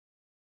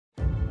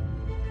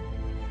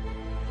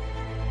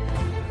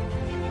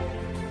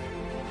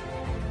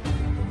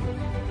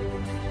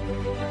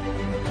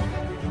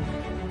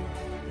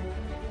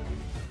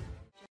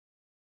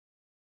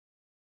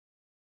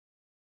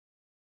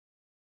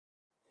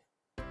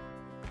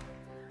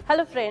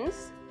Hello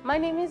friends, my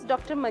name is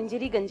Dr.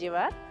 Manjiri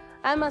Ganjewar.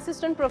 I am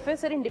Assistant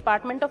Professor in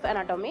Department of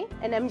Anatomy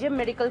in MGM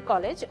Medical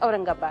College,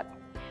 Aurangabad.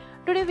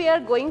 Today we are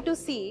going to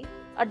see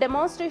a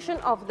demonstration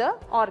of the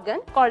organ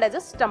called as a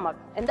stomach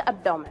in the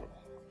abdomen.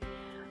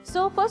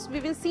 So first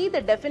we will see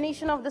the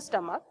definition of the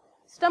stomach.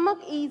 Stomach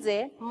is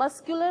a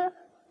muscular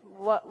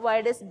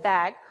viscous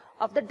bag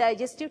of the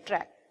digestive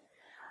tract.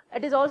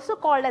 It is also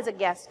called as a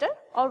gaster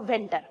or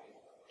venter.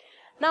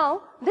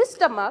 Now this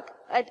stomach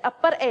at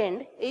upper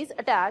end is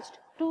attached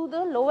to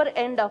the lower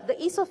end of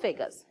the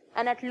esophagus,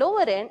 and at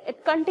lower end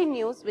it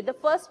continues with the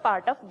first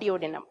part of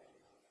duodenum.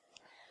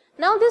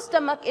 Now this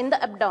stomach in the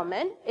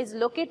abdomen is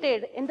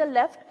located in the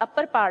left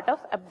upper part of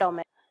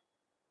abdomen.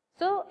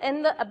 So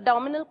in the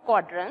abdominal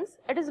quadrants,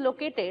 it is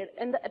located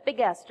in the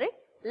epigastric,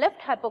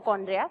 left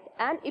hypochondriac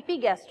and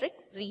epigastric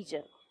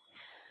region.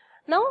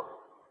 Now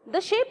the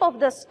shape of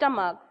the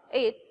stomach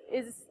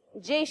is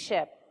J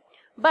shape,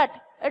 but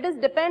it is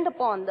depend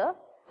upon the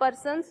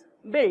person's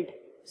build.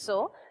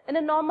 So in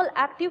a normal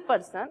active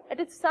person, it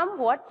is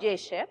somewhat J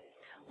shape,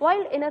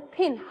 while in a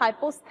thin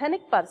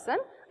hyposthenic person,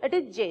 it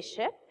is J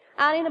shape,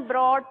 and in a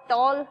broad,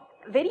 tall,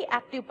 very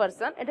active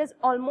person, it is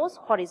almost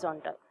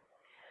horizontal.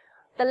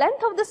 The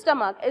length of the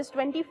stomach is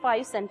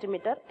 25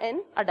 centimeter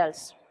in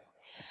adults.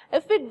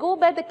 If we go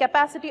by the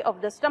capacity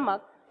of the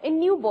stomach, in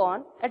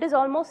newborn, it is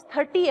almost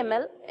 30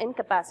 ml in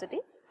capacity.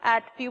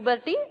 At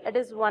puberty, it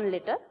is 1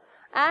 liter,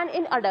 and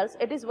in adults,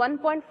 it is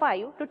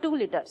 1.5 to 2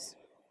 liters.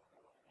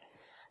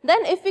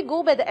 Then if we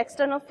go by the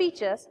external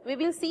features, we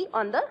will see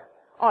on the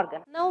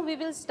organ. Now we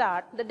will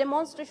start the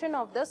demonstration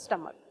of the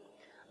stomach.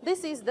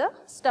 This is the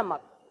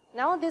stomach.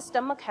 Now this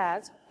stomach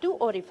has 2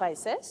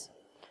 orifices,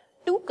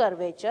 2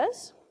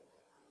 curvatures,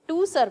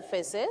 2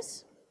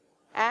 surfaces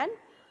and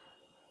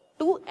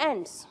 2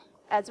 ends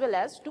as well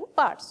as 2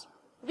 parts.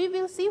 We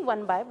will see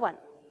one by one.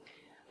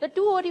 The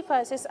 2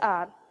 orifices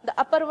are the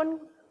upper one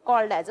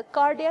called as a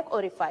cardiac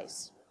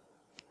orifice.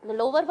 The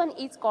lower one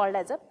is called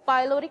as a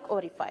pyloric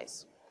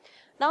orifice.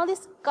 Now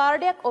this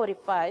cardiac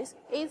orifice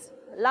is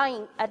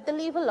lying at the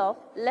level of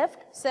left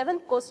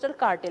 7th costal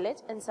cartilage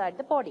inside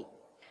the body.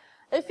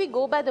 If we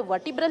go by the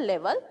vertebral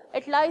level,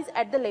 it lies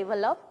at the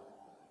level of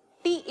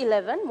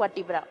T11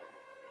 vertebra.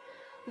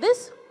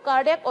 This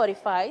cardiac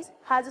orifice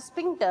has a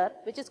sphincter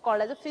which is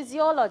called as a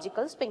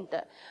physiological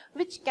sphincter,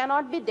 which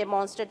cannot be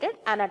demonstrated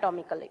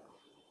anatomically.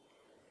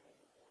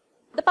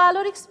 The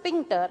pyloric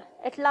sphincter,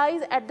 it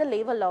lies at the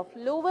level of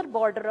lower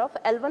border of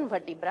L1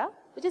 vertebra,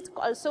 which is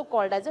also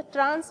called as a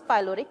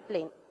transpyloric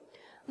plane.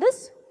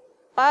 This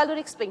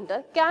pyloric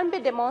sphincter can be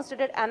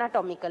demonstrated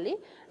anatomically.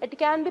 It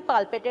can be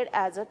palpated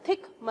as a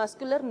thick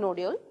muscular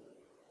nodule.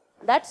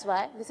 That's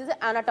why this is an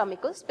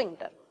anatomical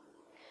sphincter.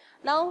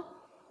 Now,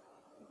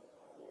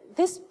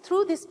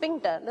 through this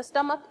sphincter, the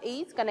stomach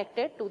is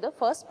connected to the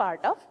first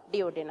part of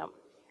duodenum.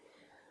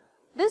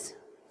 This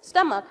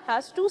stomach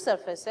has 2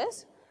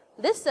 surfaces.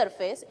 This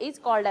surface is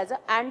called as an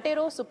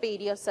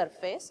antero-superior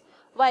surface,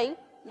 while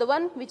the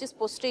one which is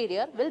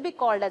posterior will be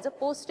called as a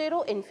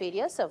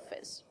postero-inferior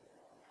surface.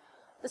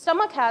 The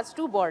stomach has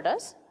 2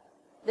 borders.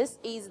 This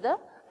is the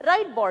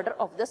right border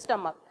of the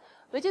stomach,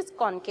 which is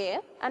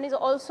concave and is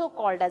also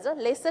called as a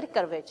lesser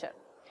curvature.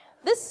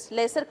 This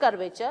lesser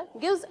curvature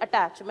gives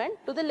attachment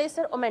to the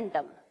lesser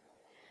omentum.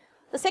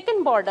 The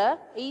second border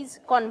is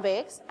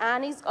convex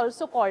and is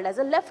also called as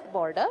a left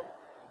border.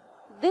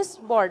 This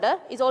border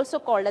is also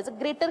called as a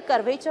greater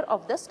curvature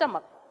of the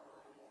stomach.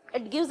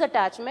 It gives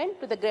attachment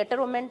to the greater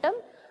omentum,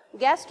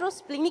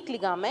 gastrosplenic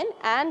ligament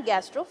and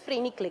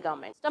gastrophrenic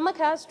ligament. Stomach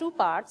has 2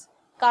 parts,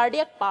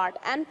 cardiac part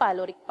and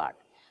pyloric part.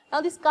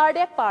 Now this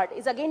cardiac part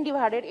is again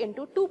divided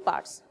into 2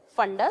 parts,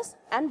 fundus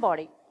and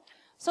body.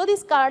 So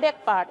this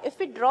cardiac part, if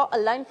we draw a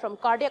line from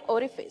cardiac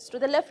orifice to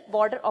the left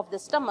border of the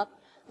stomach,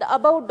 the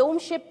above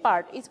dome-shaped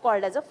part is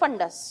called as a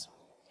fundus.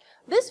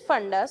 This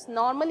fundus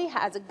normally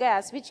has a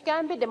gas which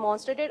can be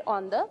demonstrated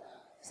on the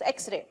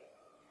X-ray.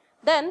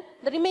 Then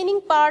the remaining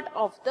part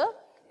of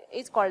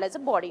is called as a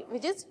body,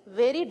 which is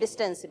very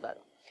distensible.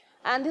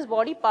 And this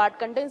body part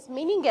contains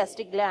many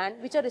gastric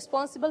glands which are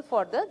responsible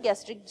for the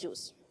gastric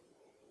juice.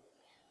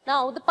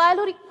 Now the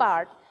pyloric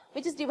part,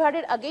 which is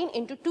divided again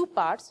into 2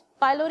 parts,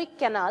 pyloric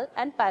canal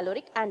and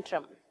pyloric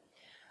antrum.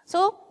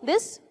 So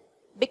this,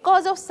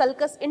 because of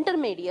sulcus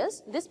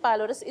intermedius, this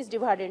pylorus is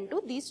divided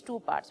into these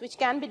 2 parts, which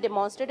can be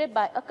demonstrated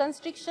by a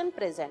constriction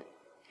present.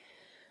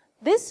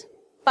 This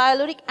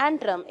pyloric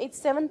antrum is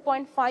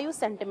 7.5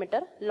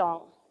 centimeter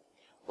long,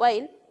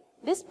 while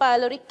this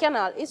pyloric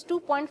canal is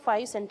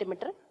 2.5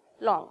 centimeter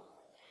long.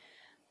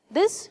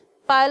 This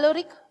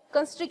pyloric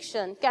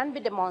constriction can be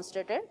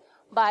demonstrated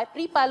by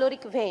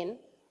prepyloric vein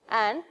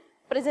and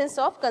presence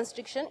of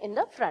constriction in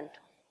the front.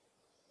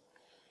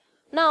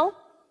 Now,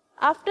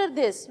 after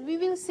this, we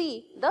will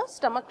see the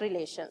stomach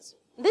relations.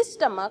 This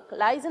stomach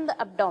lies in the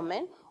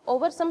abdomen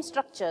over some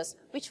structures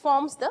which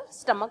forms the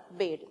stomach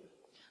bed.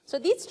 So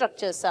these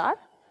structures are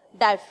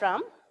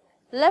diaphragm,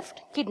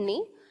 left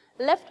kidney,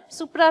 left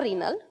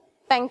suprarenal,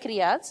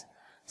 pancreas,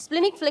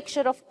 splenic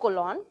flexure of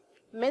colon,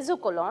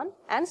 mesocolon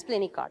and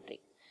splenic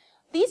artery.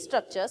 These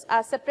structures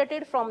are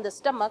separated from the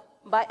stomach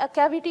by a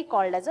cavity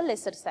called as a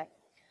lesser sac.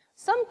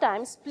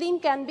 Sometimes spleen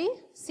can be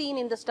seen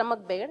in the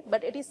stomach bed,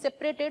 but it is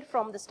separated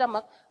from the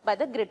stomach by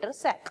the greater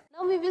sac.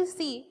 Now we will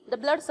see the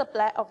blood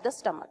supply of the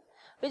stomach,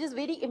 which is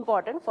very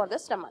important for the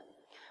stomach.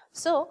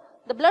 So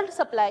the blood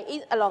supply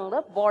is along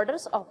the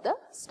borders of the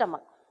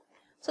stomach.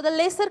 So the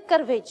lesser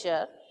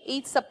curvature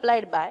is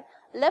supplied by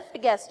left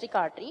gastric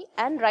artery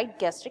and right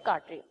gastric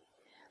artery.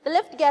 The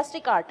left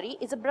gastric artery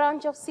is a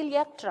branch of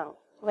celiac trunk,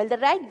 while the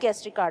right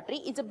gastric artery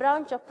is a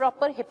branch of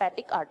proper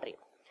hepatic artery.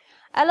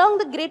 Along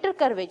the greater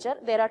curvature,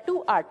 there are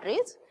two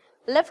arteries,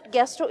 left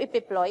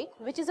gastroepiploic,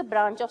 which is a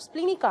branch of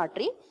splenic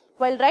artery,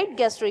 while right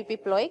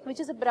gastroepiploic,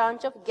 which is a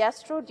branch of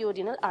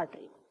gastroduodenal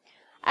artery.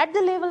 At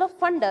the level of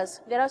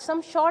fundus, there are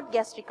some short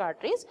gastric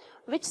arteries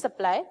which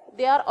supply,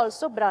 they are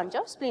also branch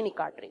of splenic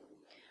artery.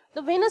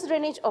 The venous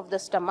drainage of the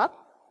stomach,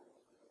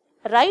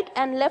 right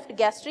and left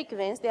gastric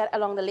veins, they are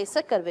along the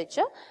lesser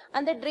curvature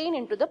and they drain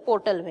into the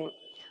portal vein,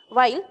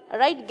 while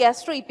right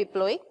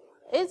gastroepiploic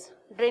is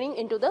draining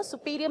into the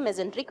superior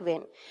mesenteric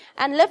vein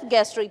and left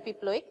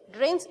gastroepiploic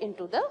drains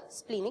into the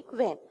splenic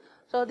vein.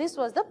 So this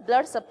was the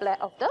blood supply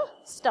of the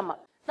stomach.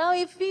 Now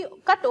if we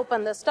cut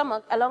open the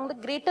stomach along the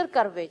greater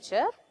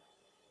curvature,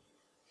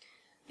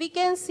 we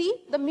can see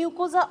the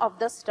mucosa of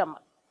the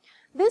stomach.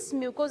 This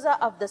mucosa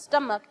of the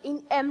stomach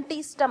in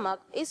empty stomach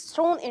is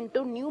thrown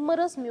into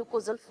numerous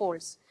mucosal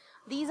folds.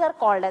 These are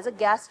called as a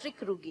gastric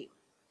rugae.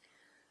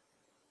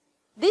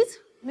 These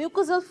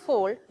mucosal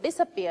fold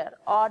disappear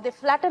or they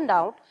flattened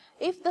out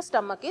if the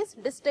stomach is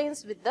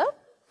distanced with the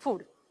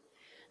food.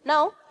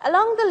 Now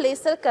along the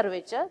lesser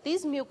curvature,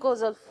 these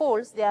mucosal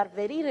folds, they are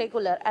very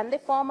regular and they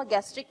form a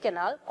gastric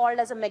canal called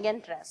as a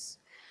meganterus.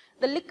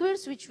 The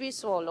liquids which we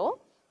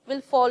swallow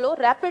will follow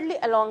rapidly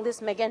along this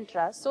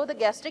meganterus, so the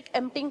gastric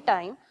emptying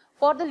time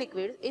for the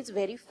liquid is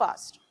very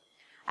fast.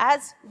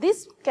 As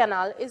this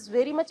canal is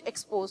very much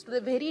exposed to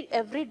the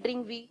every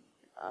drink we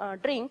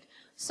drink,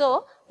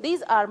 so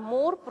these are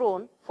more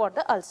prone for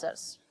the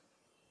ulcers.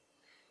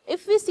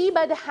 If we see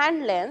by the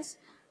hand lens,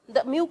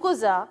 the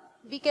mucosa,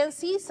 we can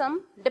see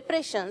some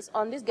depressions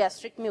on this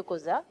gastric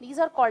mucosa. These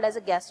are called as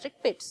a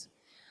gastric pits.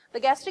 The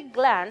gastric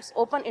glands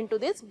open into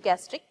these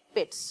gastric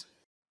pits.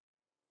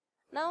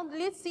 Now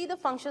let's see the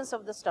functions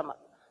of the stomach.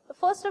 The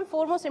first and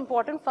foremost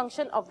important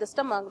function of the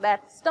stomach,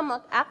 that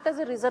stomach acts as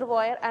a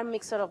reservoir and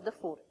mixer of the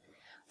food.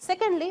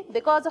 Secondly,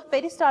 because of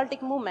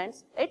peristaltic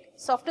movements, it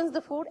softens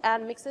the food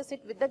and mixes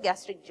it with the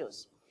gastric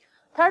juice.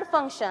 Third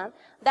function,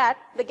 that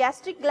the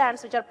gastric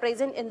glands which are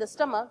present in the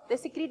stomach, they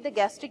secrete the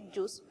gastric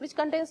juice which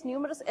contains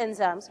numerous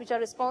enzymes which are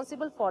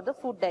responsible for the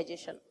food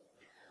digestion.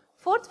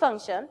 Fourth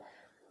function,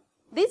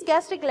 these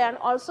gastric glands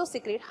also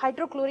secrete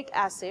hydrochloric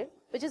acid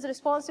which is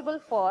responsible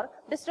for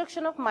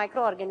destruction of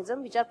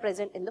microorganisms which are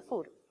present in the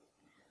food.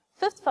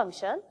 Fifth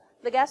function,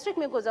 the gastric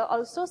mucosa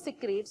also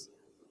secretes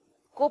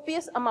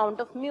copious amount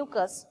of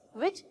mucus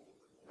which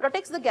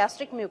protects the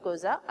gastric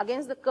mucosa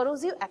against the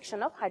corrosive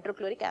action of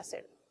hydrochloric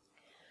acid.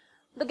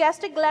 The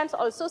gastric glands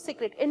also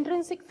secrete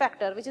intrinsic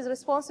factor which is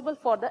responsible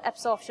for the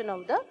absorption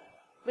of the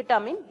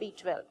vitamin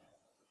B12.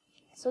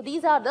 So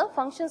these are the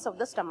functions of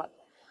the stomach.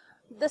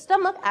 The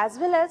stomach as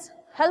well as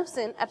helps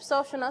in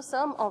absorption of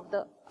some of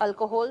the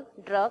alcohol,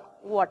 drug,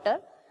 water.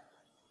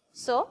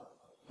 So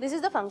this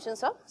is the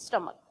functions of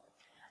stomach.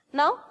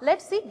 Now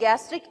let's see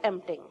gastric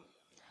emptying.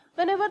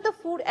 Whenever the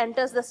food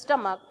enters the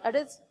stomach,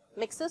 it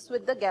mixes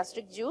with the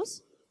gastric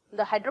juice,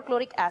 the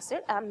hydrochloric acid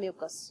and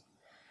mucus.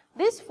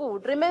 This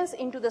food remains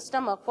into the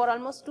stomach for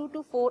almost 2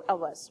 to 4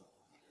 hours.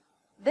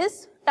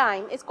 This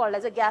time is called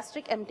as a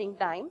gastric emptying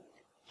time,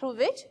 through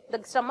which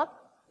the stomach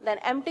then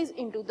empties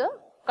into the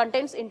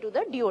contents into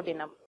the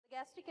duodenum. The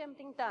gastric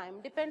emptying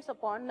time depends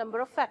upon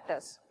number of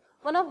factors.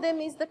 One of them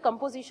is the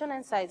composition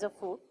and size of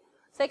food,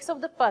 sex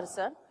of the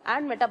person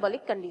and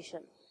metabolic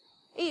condition.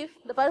 If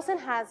the person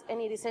has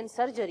any recent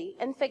surgery,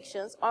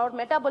 infections or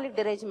metabolic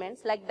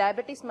derangements like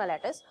diabetes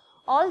mellitus,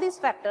 all these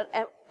factors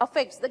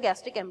affects the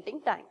gastric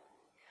emptying time.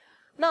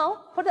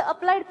 Now for the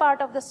applied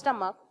part of the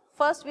stomach,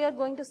 first we are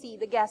going to see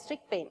the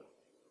gastric pain.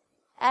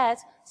 As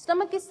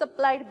stomach is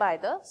supplied by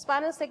the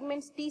spinal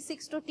segments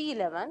T6 to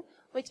T11,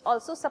 which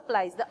also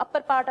supplies the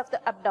upper part of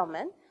the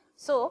abdomen.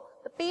 So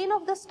the pain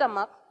of the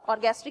stomach or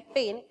gastric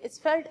pain is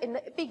felt in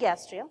the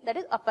epigastrium, that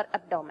is upper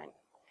abdomen.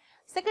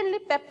 Secondly,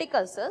 peptic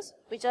ulcers,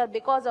 which are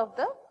because of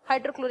the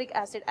hydrochloric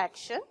acid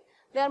action.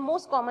 They are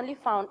most commonly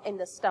found in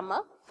the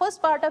stomach,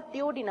 first part of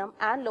duodenum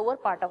and lower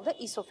part of the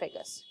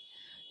esophagus.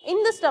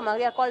 In the stomach,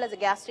 they are called as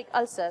gastric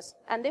ulcers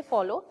and they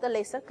follow the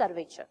lesser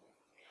curvature.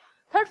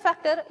 Third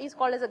factor is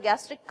called as a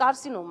gastric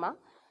carcinoma.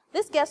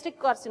 This gastric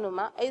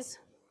carcinoma is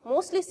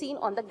mostly seen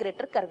on the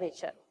greater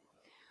curvature.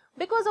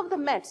 Because of the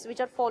mets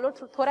which are followed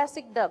through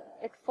thoracic duct,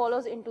 it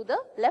follows into the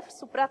left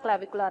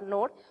supraclavicular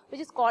node,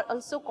 which is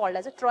also called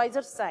as a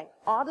Troiser sign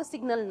or the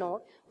signal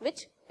node,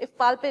 which if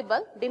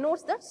palpable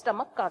denotes the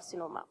stomach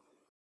carcinoma.